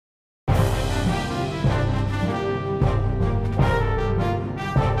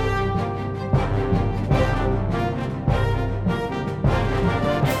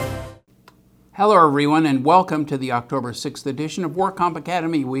Hello everyone and welcome to the October 6th edition of WorkComp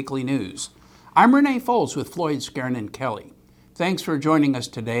Academy Weekly News. I'm Renee Foles with Floyd, Skeren, and Kelly. Thanks for joining us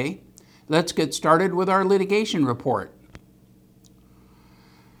today. Let's get started with our litigation report.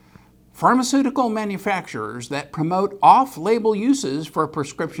 Pharmaceutical manufacturers that promote off-label uses for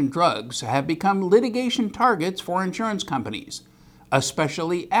prescription drugs have become litigation targets for insurance companies,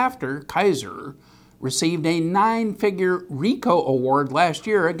 especially after Kaiser received a 9-figure RICO award last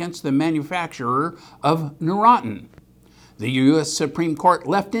year against the manufacturer of Neurontin. The U.S. Supreme Court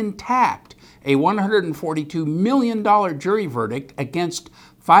left intact a $142 million jury verdict against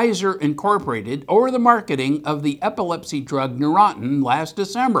Pfizer Incorporated over the marketing of the epilepsy drug Neurontin last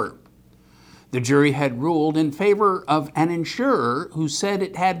December. The jury had ruled in favor of an insurer who said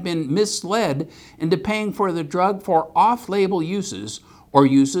it had been misled into paying for the drug for off-label uses or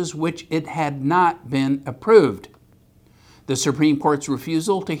uses which it had not been approved. The Supreme Court's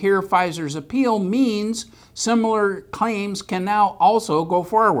refusal to hear Pfizer's appeal means similar claims can now also go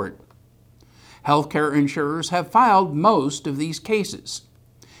forward. Healthcare insurers have filed most of these cases.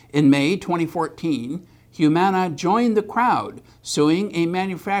 In May 2014, Humana joined the crowd, suing a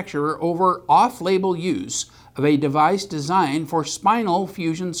manufacturer over off-label use of a device designed for spinal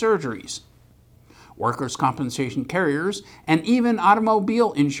fusion surgeries. Workers' compensation carriers and even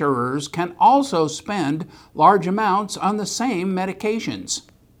automobile insurers can also spend large amounts on the same medications.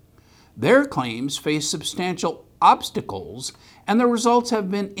 Their claims face substantial obstacles, and the results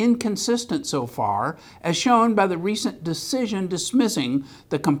have been inconsistent so far, as shown by the recent decision dismissing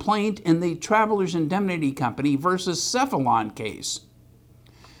the complaint in the Travelers Indemnity Company versus Cephalon case.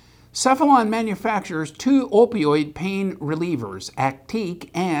 Cephalon manufactures two opioid pain relievers, Actiq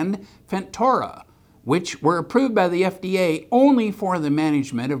and Fentora, which were approved by the FDA only for the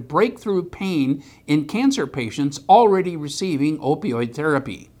management of breakthrough pain in cancer patients already receiving opioid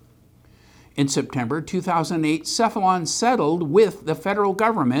therapy. In September 2008, Cephalon settled with the federal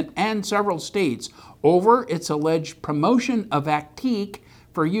government and several states over its alleged promotion of Actiq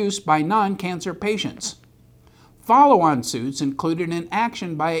for use by non-cancer patients. Follow-on suits included an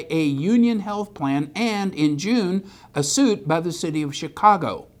action by a union health plan and, in June, a suit by the city of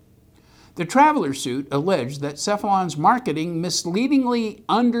Chicago. The Traveler suit alleged that Cephalon's marketing misleadingly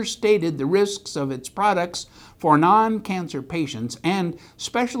understated the risks of its products for non-cancer patients and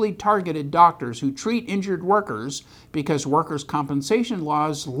specially targeted doctors who treat injured workers because workers' compensation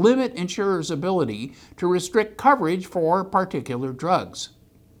laws limit insurers' ability to restrict coverage for particular drugs.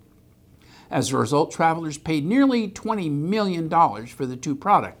 As a result, Travelers paid nearly $20 million for the two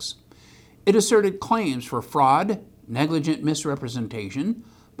products. It asserted claims for fraud, negligent misrepresentation,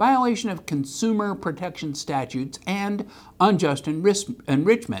 violation of consumer protection statutes, and unjust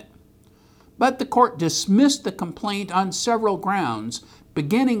enrichment. But the court dismissed the complaint on several grounds,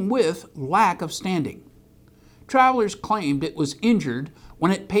 beginning with lack of standing. Travelers claimed it was injured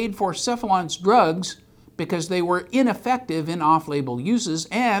when it paid for Cephalon's drugs because they were ineffective in off-label uses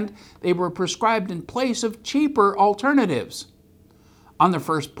and they were prescribed in place of cheaper alternatives. On the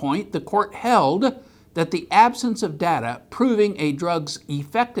first point, the court held that the absence of data proving a drug's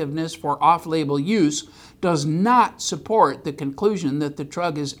effectiveness for off-label use does not support the conclusion that the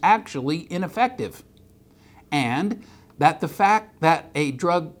drug is actually ineffective, and that the fact that a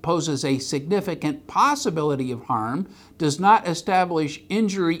drug poses a significant possibility of harm does not establish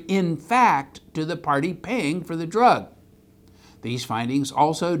injury in fact to the party paying for the drug. These findings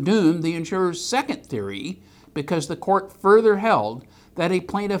also doomed the insurer's second theory because the court further held that a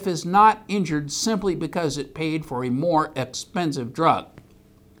plaintiff is not injured simply because it paid for a more expensive drug.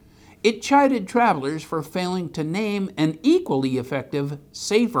 It chided Travelers for failing to name an equally effective,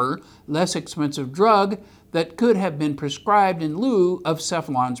 safer, less expensive drug that could have been prescribed in lieu of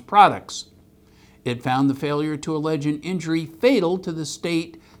Cephalon's products. It found the failure to allege an injury fatal to the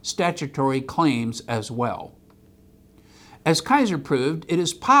state statutory claims as well. As Kaiser proved, it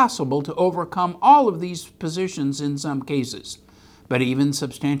is possible to overcome all of these positions in some cases. But even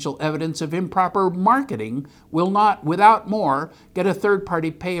substantial evidence of improper marketing will not, without more, get a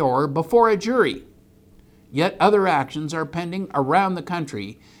third-party payor before a jury. Yet other actions are pending around the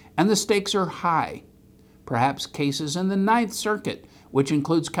country, and the stakes are high. Perhaps cases in the Ninth Circuit, which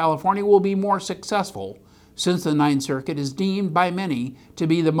includes California, will be more successful, since the Ninth Circuit is deemed by many to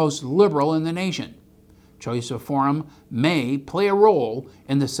be the most liberal in the nation. Choice of forum may play a role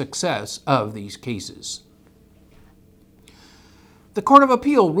in the success of these cases. The Court of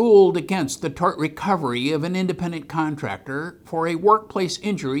Appeal ruled against the tort recovery of an independent contractor for a workplace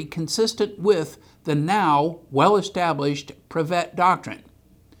injury consistent with the now well-established Prevet doctrine.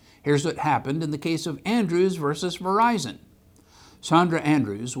 Here's what happened in the case of Andrews versus Verizon. Sandra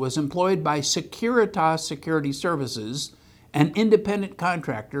Andrews was employed by Securitas Security Services, an independent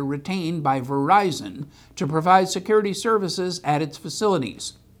contractor retained by Verizon to provide security services at its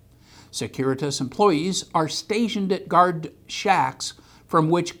facilities. Securitas employees are stationed at guard shacks from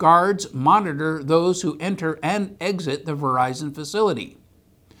which guards monitor those who enter and exit the Verizon facility.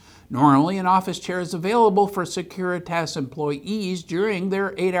 Normally, an office chair is available for Securitas employees during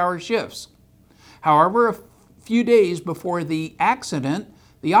their 8-hour shifts. However, a few days before the accident,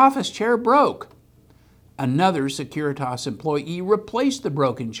 the office chair broke. Another Securitas employee replaced the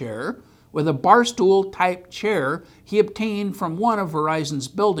broken chair with a barstool-type chair he obtained from one of Verizon's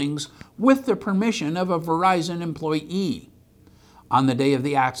buildings with the permission of a Verizon employee. On the day of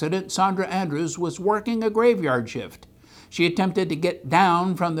the accident, Sandra Andrews was working a graveyard shift. She attempted to get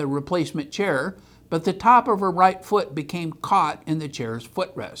down from the replacement chair, but the top of her right foot became caught in the chair's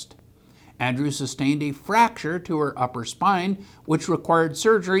footrest. Andrews sustained a fracture to her upper spine, which required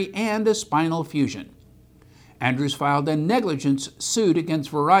surgery and a spinal fusion. Andrews filed a negligence suit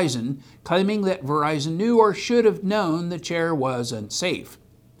against Verizon, claiming that Verizon knew or should have known the chair was unsafe.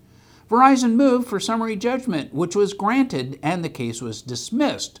 Verizon moved for summary judgment, which was granted, and the case was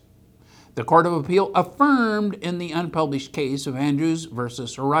dismissed. The Court of Appeal affirmed in the unpublished case of Andrews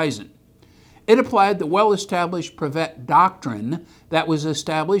versus Verizon. It applied the well-established Prevet doctrine that was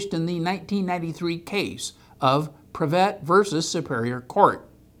established in the 1993 case of Prevet versus Superior Court.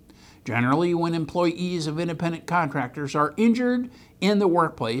 Generally, when employees of independent contractors are injured in the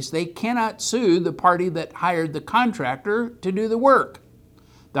workplace, they cannot sue the party that hired the contractor to do the work.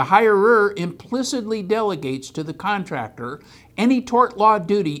 The hirer implicitly delegates to the contractor any tort law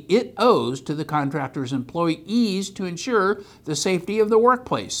duty it owes to the contractor's employees to ensure the safety of the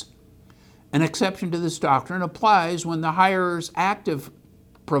workplace. An exception to this doctrine applies when the hirer's act of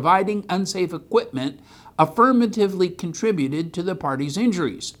providing unsafe equipment affirmatively contributed to the party's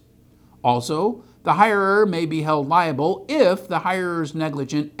injuries. Also, the hirer may be held liable if the hirer's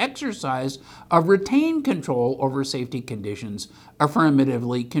negligent exercise of retained control over safety conditions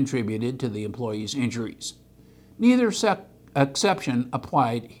affirmatively contributed to the employee's injuries. Neither exception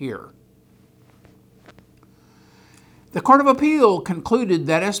applied here. The Court of Appeal concluded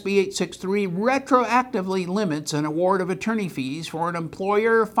that SB 863 retroactively limits an award of attorney fees for an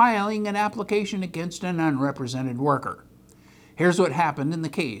employer filing an application against an unrepresented worker. Here's what happened in the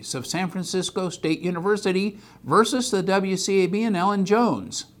case of San Francisco State University versus the WCAB and Ellen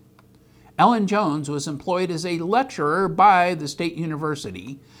Jones. Ellen Jones was employed as a lecturer by the state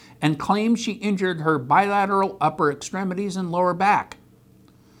university and claimed she injured her bilateral upper extremities and lower back.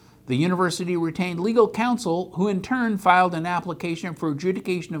 The university retained legal counsel who in turn filed an application for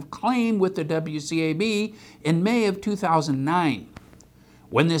adjudication of claim with the WCAB in May of 2009.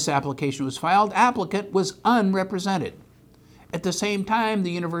 When this application was filed, applicant was unrepresented. At the same time,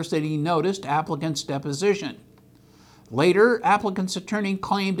 the university noticed applicant's deposition. Later, applicant's attorney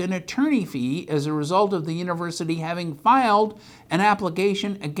claimed an attorney fee as a result of the university having filed an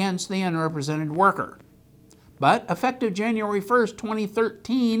application against the unrepresented worker. But effective January 1,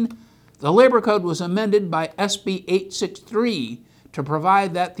 2013, the Labor Code was amended by SB 863 to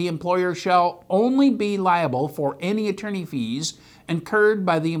provide that the employer shall only be liable for any attorney fees incurred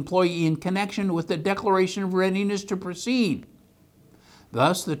by the employee in connection with the declaration of readiness to proceed.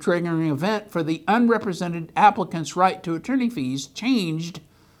 Thus, the triggering event for the unrepresented applicant's right to attorney fees changed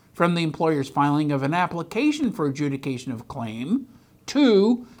from the employer's filing of an application for adjudication of claim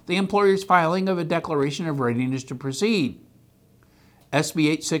to the employer's filing of a declaration of readiness to proceed. SB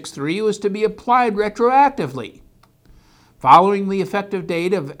 863 was to be applied retroactively. Following the effective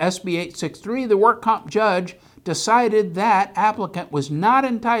date of SB 863, the work comp judge decided that applicant was not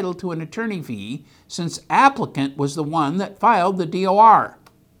entitled to an attorney fee since applicant was the one that filed the DOR.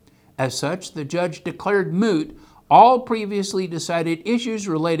 As such, the judge declared moot all previously decided issues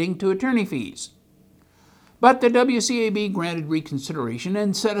relating to attorney fees. But the WCAB granted reconsideration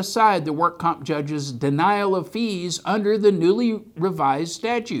and set aside the work comp judge's denial of fees under the newly revised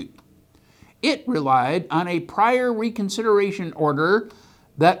statute. It relied on a prior reconsideration order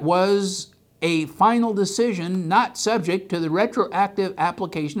that was a final decision not subject to the retroactive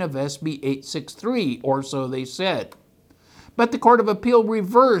application of SB 863, or so they said. But the Court of Appeal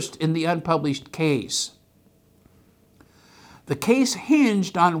reversed in the unpublished case. The case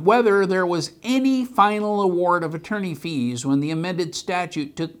hinged on whether there was any final award of attorney fees when the amended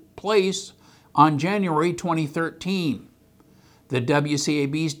statute took place on January 2013. The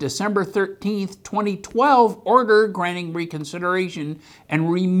WCAB's December 13, 2012 order granting reconsideration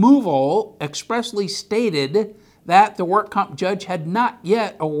and removal expressly stated that the work comp judge had not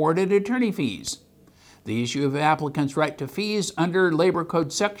yet awarded attorney fees. The issue of applicants' right to fees under Labor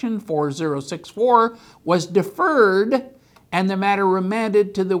Code Section 4064 was deferred and the matter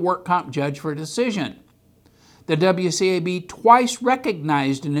remanded to the work comp judge for decision. The WCAB twice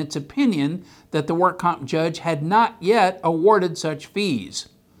recognized in its opinion that the work comp judge had not yet awarded such fees.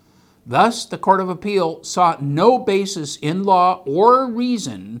 Thus, the Court of Appeal saw no basis in law or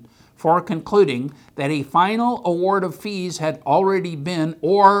reason for concluding that a final award of fees had already been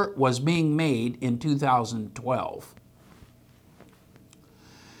or was being made in 2012.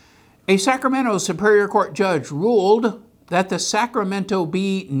 A Sacramento Superior Court judge ruled that the Sacramento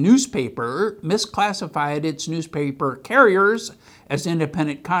Bee newspaper misclassified its newspaper carriers as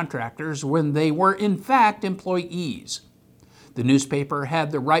independent contractors when they were in fact employees. The newspaper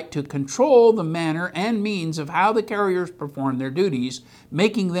had the right to control the manner and means of how the carriers performed their duties,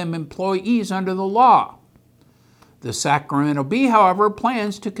 making them employees under the law. The Sacramento Bee, however,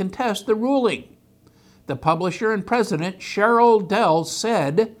 plans to contest the ruling. The publisher and president, Cheryl Dell,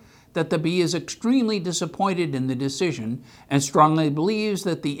 said that the Bee is extremely disappointed in the decision and strongly believes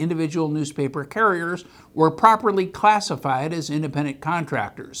that the individual newspaper carriers were properly classified as independent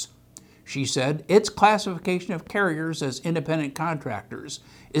contractors. She said its classification of carriers as independent contractors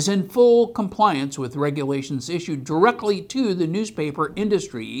is in full compliance with regulations issued directly to the newspaper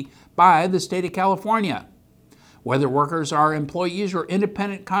industry by the state of California. Whether workers are employees or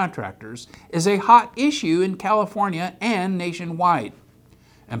independent contractors is a hot issue in California and nationwide.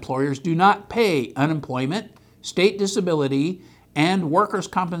 Employers do not pay unemployment, state disability, and workers'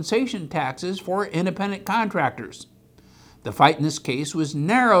 compensation taxes for independent contractors. The fight in this case was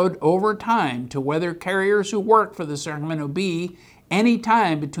narrowed over time to whether carriers who worked for the Sacramento Bee any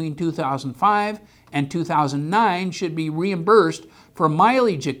time between 2005 and 2009 should be reimbursed for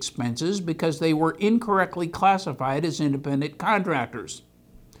mileage expenses because they were incorrectly classified as independent contractors.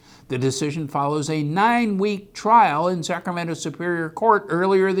 The decision follows a 9-week trial in Sacramento Superior Court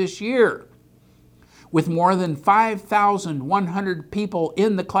earlier this year. With more than 5,100 people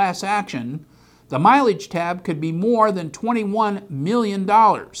in the class action, the mileage tab could be more than $21 million.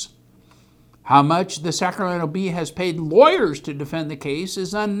 How much the Sacramento Bee has paid lawyers to defend the case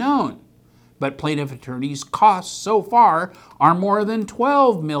is unknown, but plaintiff attorneys' costs so far are more than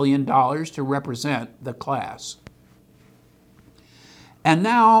 $12 million to represent the class. And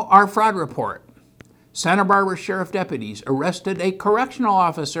now our fraud report. Santa Barbara Sheriff deputies arrested a correctional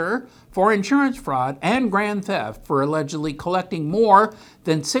officer for insurance fraud and grand theft for allegedly collecting more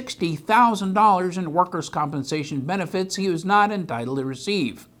than $60,000 in workers' compensation benefits he was not entitled to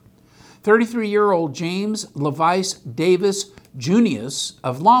receive. 33-year-old James Levice Davis Junius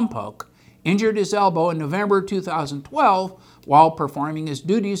of Lompoc injured his elbow in November 2012 while performing his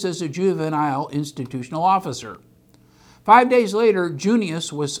duties as a juvenile institutional officer. 5 days later,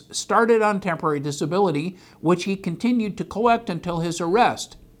 Junius was started on temporary disability, which he continued to collect until his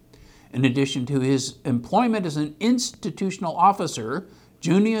arrest. In addition to his employment as an institutional officer,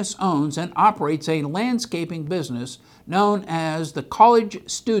 Junius owns and operates a landscaping business known as the College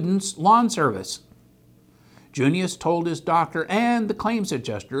Students Lawn Service. Junius told his doctor and the claims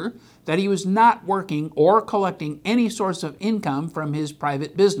adjuster that he was not working or collecting any source of income from his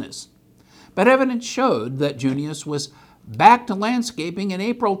private business. But evidence showed that Junius was back to landscaping in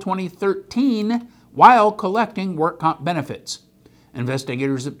April 2013 while collecting work comp benefits.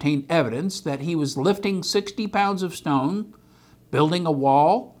 Investigators obtained evidence that he was lifting 60 pounds of stone, building a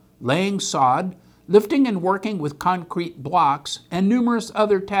wall, laying sod, lifting and working with concrete blocks, and numerous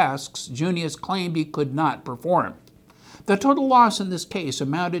other tasks Junius claimed he could not perform. The total loss in this case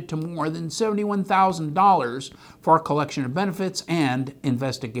amounted to more than $71,000 for collection of benefits and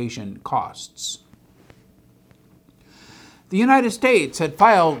investigation costs. The United States had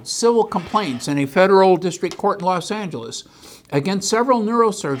filed civil complaints in a federal district court in Los Angeles against several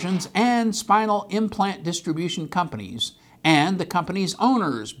neurosurgeons and spinal implant distribution companies and the company's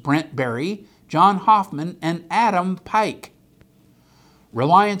owners, Brent Berry, John Hoffman, and Adam Pike.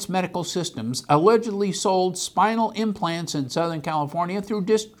 Reliance Medical Systems allegedly sold spinal implants in Southern California through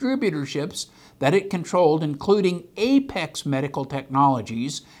distributorships that it controlled, including Apex Medical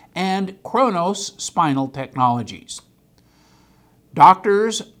Technologies and Kronos Spinal Technologies.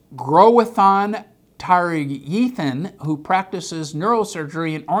 Doctors Growathan Taryethan, who practices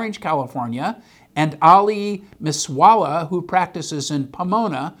neurosurgery in Orange, California, and Ali Miswala, who practices in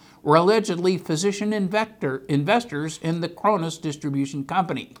Pomona, were allegedly physician investors in the Kronos Distribution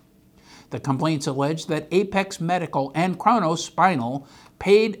Company. The complaints allege that Apex Medical and Kronos Spinal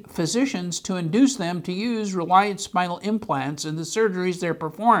paid physicians to induce them to use Reliance spinal implants in the surgeries they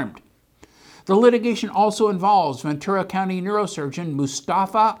performed. The litigation also involves Ventura County neurosurgeon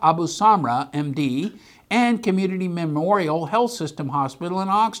Mustafa Abu Samra, MD, and Community Memorial Health System Hospital in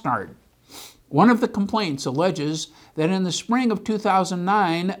Oxnard. One of the complaints alleges that in the spring of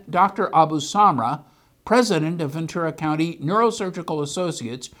 2009, Dr. Abu Samra, president of Ventura County Neurosurgical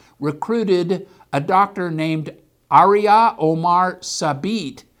Associates, recruited a doctor named Arya Omar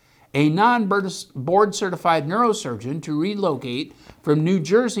Sabit, a non-board certified neurosurgeon, to relocate from New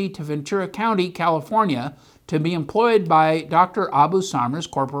Jersey to Ventura County, California, to be employed by Dr. Abu Samra's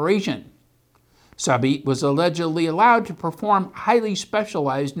corporation. Sabit was allegedly allowed to perform highly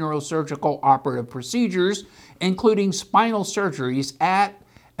specialized neurosurgical operative procedures, including spinal surgeries, at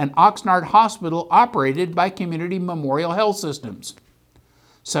an Oxnard hospital operated by Community Memorial Health Systems.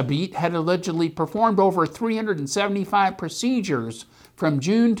 Sabit had allegedly performed over 375 procedures from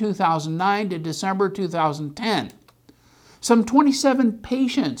June 2009 to December 2010. Some 27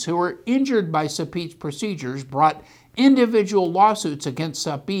 patients who were injured by Sabit's procedures brought individual lawsuits against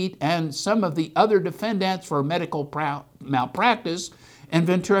Sabit and some of the other defendants for medical malpractice in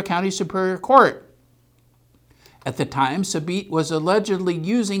Ventura County Superior Court. At the time, Sabit was allegedly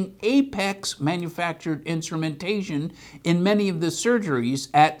using Apex manufactured instrumentation in many of the surgeries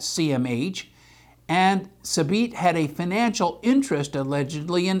at CMH, and Sabit had a financial interest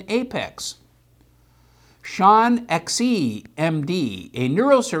allegedly in Apex. Sean Exie, MD, a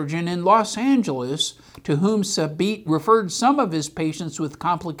neurosurgeon in Los Angeles, to whom Sabit referred some of his patients with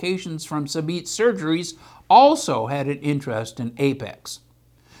complications from Sabit's surgeries, also had an interest in Apex.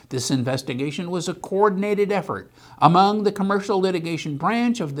 This investigation was a coordinated effort among the Commercial Litigation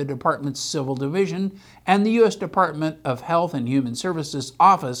Branch of the Department's Civil Division and the U.S. Department of Health and Human Services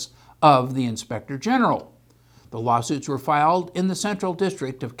Office of the Inspector General. The lawsuits were filed in the Central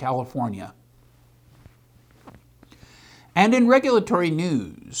District of California. And in regulatory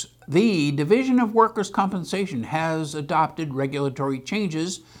news, the Division of Workers' Compensation has adopted regulatory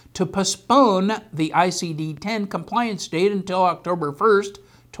changes to postpone the ICD-10 compliance date until October 1st,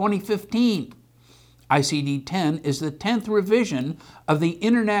 2015. ICD-10 is the 10th revision of the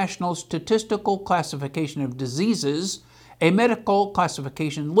International Statistical Classification of Diseases, a medical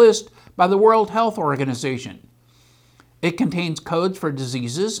classification list by the World Health Organization. It contains codes for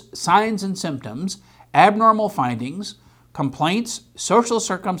diseases, signs and symptoms, abnormal findings, complaints, social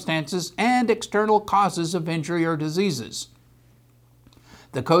circumstances, and external causes of injury or diseases.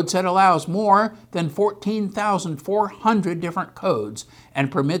 The code set allows more than 14,400 different codes and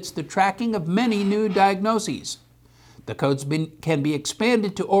permits the tracking of many new diagnoses. The codes can be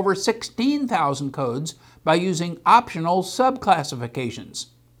expanded to over 16,000 codes by using optional subclassifications.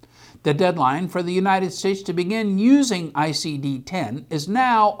 The deadline for the United States to begin using ICD-10 is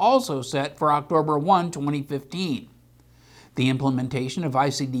now also set for October 1, 2015. The implementation of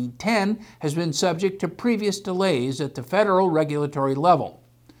ICD-10 has been subject to previous delays at the federal regulatory level.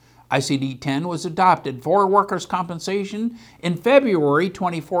 ICD-10 was adopted for workers' compensation in February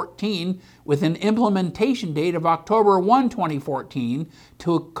 2014 with an implementation date of October 1, 2014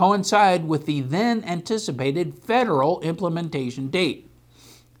 to coincide with the then anticipated federal implementation date.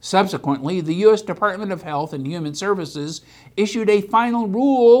 Subsequently, the U.S. Department of Health and Human Services issued a final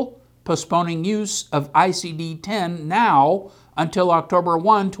rule postponing use of ICD-10 now until October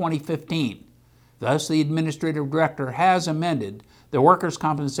 1, 2015. Thus, the Administrative Director has amended the workers'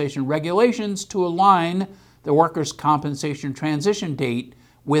 compensation regulations to align the workers' compensation transition date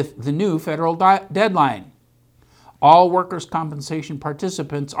with the new federal deadline. All workers' compensation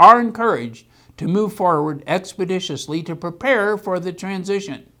participants are encouraged to move forward expeditiously to prepare for the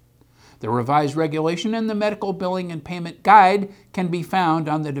transition. The revised regulation and the medical billing and payment guide can be found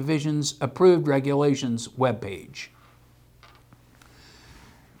on the Division's Approved Regulations webpage.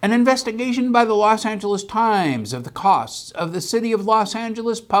 An investigation by the Los Angeles Times of the costs of the City of Los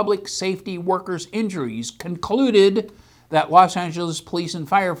Angeles public safety workers' injuries concluded that Los Angeles police and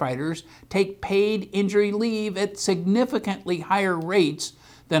firefighters take paid injury leave at significantly higher rates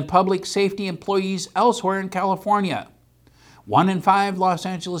than public safety employees elsewhere in California. 1 in 5 Los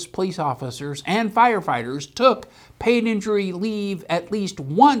Angeles police officers and firefighters took paid injury leave at least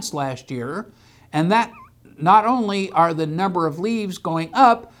once last year, and that not only are the number of leaves going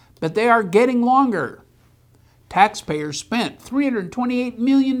up, but they are getting longer. Taxpayers spent $328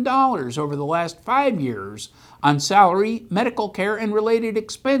 million over the last 5 years on salary, medical care, and related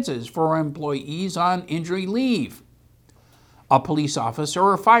expenses for employees on injury leave. A police officer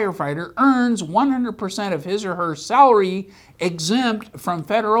or firefighter earns 100% of his or her salary exempt from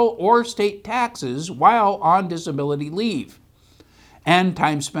federal or state taxes while on disability leave. And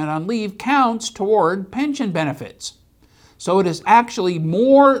time spent on leave counts toward pension benefits. so it is actually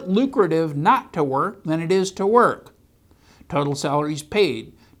more lucrative not to work than it is to work. Total salaries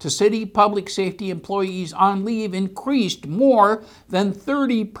paid to city public safety employees on leave increased more than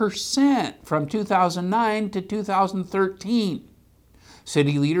 30% from 2009 to 2013.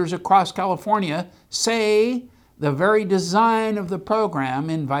 City leaders across California say the very design of the program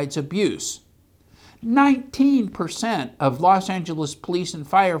invites abuse. 19% of Los Angeles police and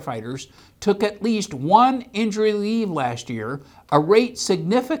firefighters took at least one injury leave last year, a rate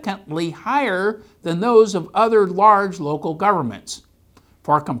significantly higher than those of other large local governments.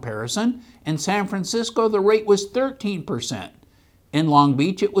 For comparison, in San Francisco the rate was 13%, in Long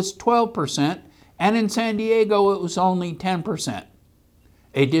Beach it was 12%, and in San Diego it was only 10%.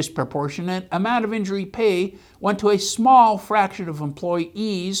 A disproportionate amount of injury pay went to a small fraction of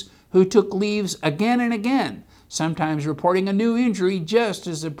employees who took leaves again and again, sometimes reporting a new injury just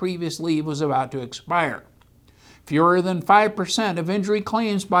as the previous leave was about to expire. Fewer than 5% of injury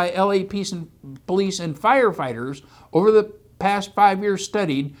claims by LA police and firefighters over the past 5 years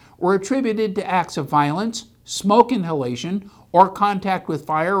studied were attributed to acts of violence, smoke inhalation, or contact with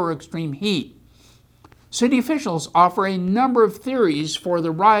fire or extreme heat. City officials offer a number of theories for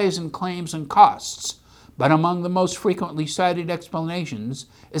the rise in claims and costs, but among the most frequently cited explanations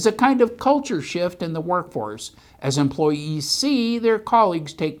is a kind of culture shift in the workforce. As employees see their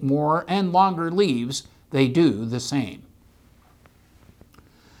colleagues take more and longer leaves, they do the same.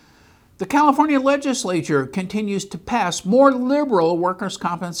 The California legislature continues to pass more liberal workers'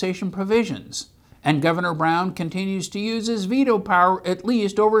 compensation provisions, and Governor Brown continues to use his veto power at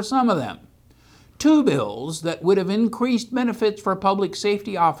least over some of them. 2 bills that would have increased benefits for public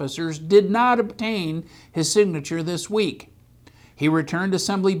safety officers did not obtain his signature this week. He returned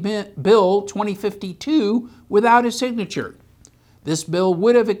Assembly Bill 2052 without his signature. This bill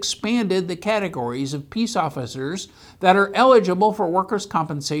would have expanded the categories of peace officers that are eligible for workers'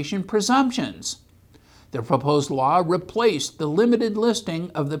 compensation presumptions. The proposed law replaced the limited listing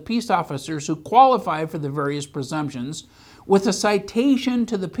of the peace officers who qualify for the various presumptions with a citation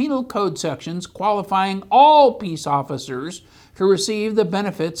to the penal code sections qualifying all peace officers to receive the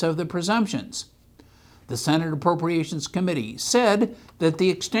benefits of the presumptions. The Senate Appropriations Committee said that the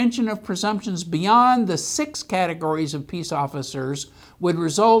extension of presumptions beyond the 6 categories of peace officers would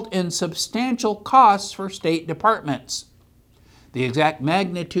result in substantial costs for state departments. The exact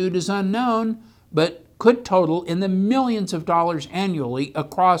magnitude is unknown, but could total in the millions of dollars annually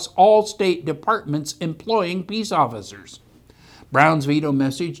across all state departments employing peace officers. Brown's veto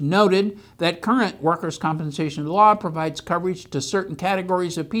message noted that current workers' compensation law provides coverage to certain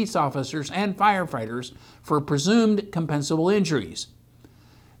categories of peace officers and firefighters for presumed compensable injuries.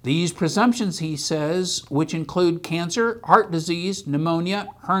 These presumptions, he says, which include cancer, heart disease, pneumonia,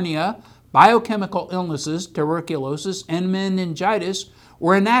 hernia, biochemical illnesses, tuberculosis, and meningitis,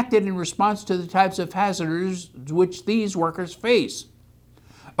 were enacted in response to the types of hazards which these workers face.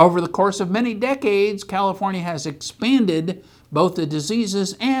 Over the course of many decades, California has expanded both the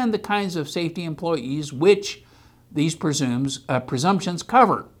diseases and the kinds of safety employees which these presumptions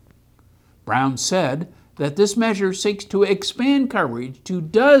cover. Brown said that this measure seeks to expand coverage to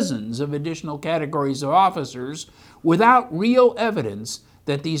dozens of additional categories of officers without real evidence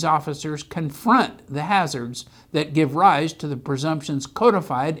that these officers confront the hazards that give rise to the presumptions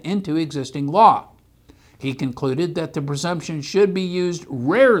codified into existing law. He concluded that the presumption should be used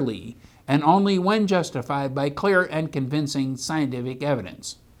rarely and only when justified by clear and convincing scientific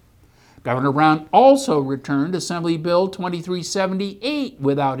evidence. Governor Brown also returned Assembly Bill 2378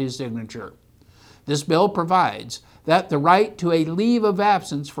 without his signature. This bill provides that the right to a leave of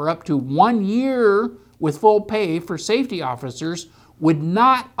absence for up to 1 year with full pay for safety officers would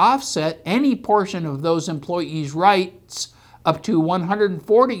not offset any portion of those employees' rights up to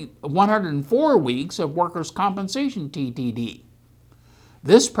 104 weeks of workers' compensation TTD.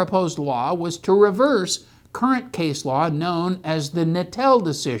 This proposed law was to reverse current case law known as the Nattel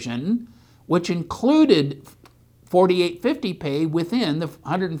decision, which included 4850 pay within the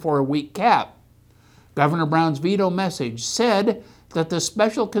 104-week cap. Governor Brown's veto message said that the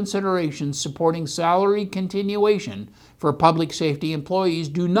special considerations supporting salary continuation for public safety employees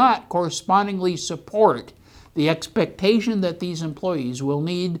do not correspondingly support the expectation that these employees will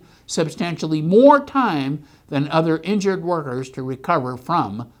need substantially more time than other injured workers to recover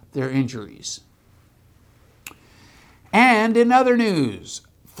from their injuries. And in other news,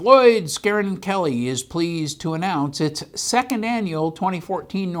 Floyd Skeren Kelly is pleased to announce its second annual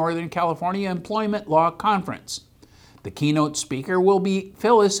 2014 Northern California Employment Law Conference. The keynote speaker will be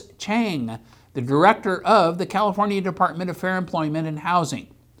Phyllis Chang, the director of the California Department of Fair Employment and Housing.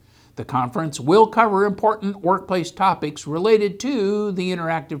 The conference will cover important workplace topics related to the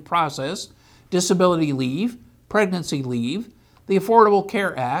interactive process, disability leave, pregnancy leave, the Affordable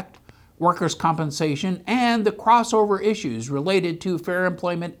Care Act, workers' compensation, and the crossover issues related to Fair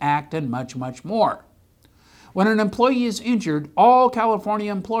Employment Act and much, much more. When an employee is injured, all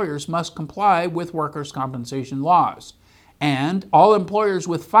California employers must comply with workers' compensation laws, and all employers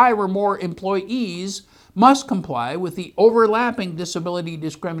with 5 or more employees must comply with the overlapping disability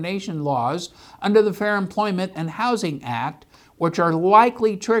discrimination laws under the Fair Employment and Housing Act, which are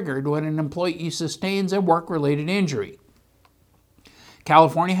likely triggered when an employee sustains a work-related injury.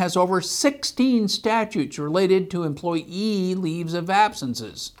 California has over 16 statutes related to employee leaves of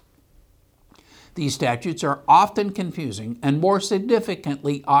absences. These statutes are often confusing and, more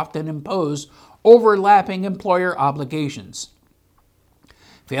significantly, often impose overlapping employer obligations.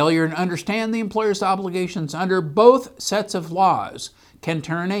 Failure to understand the employer's obligations under both sets of laws can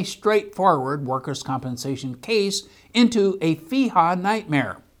turn a straightforward workers' compensation case into a FEHA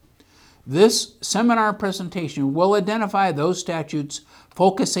nightmare. This seminar presentation will identify those statutes,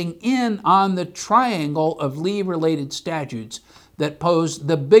 focusing in on the triangle of leave-related statutes that pose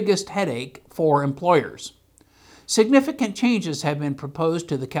the biggest headache for employers. Significant changes have been proposed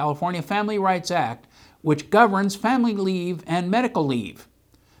to the California Family Rights Act, which governs family leave and medical leave.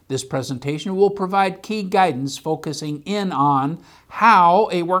 This presentation will provide key guidance focusing in on how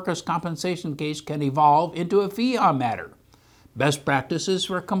a workers' compensation case can evolve into a FEHA matter, best practices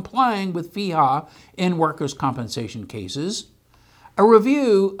for complying with FEHA in workers' compensation cases, a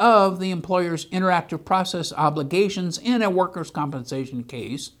review of the employer's interactive process obligations in a workers' compensation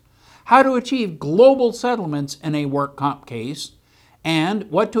case, how to achieve global settlements in a work comp case, and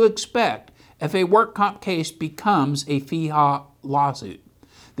what to expect if a work comp case becomes a FEHA lawsuit.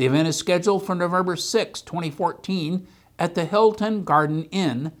 The event is scheduled for November 6, 2014 at the Hilton Garden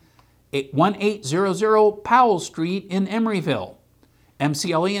Inn, 1800 Powell Street in Emeryville.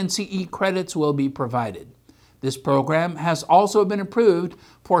 MCLE and CE credits will be provided. This program has also been approved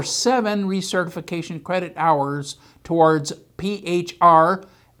for 7 recertification credit hours towards PHR,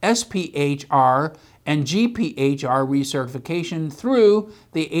 SPHR, and GPHR recertification through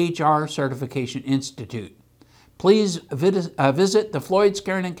the HR Certification Institute. Please visit the Floyd,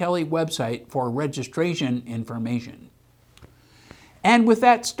 Skeren & Kelly website for registration information. And with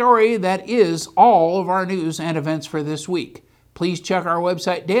that story, that is all of our news and events for this week. Please check our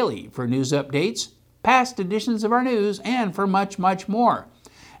website daily for news updates, past editions of our news, and for much, much more.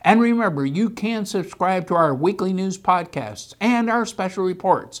 And remember, you can subscribe to our weekly news podcasts and our special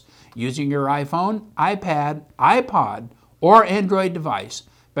reports using your iPhone, iPad, iPod, or Android device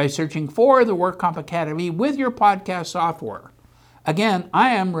by searching for the WorkComp Academy with your podcast software. Again, I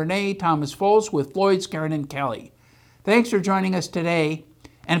am Renee Thomas Foles with Floyd, Skeren & Kelly. Thanks for joining us today,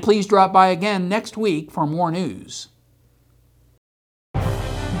 and please drop by again next week for more news.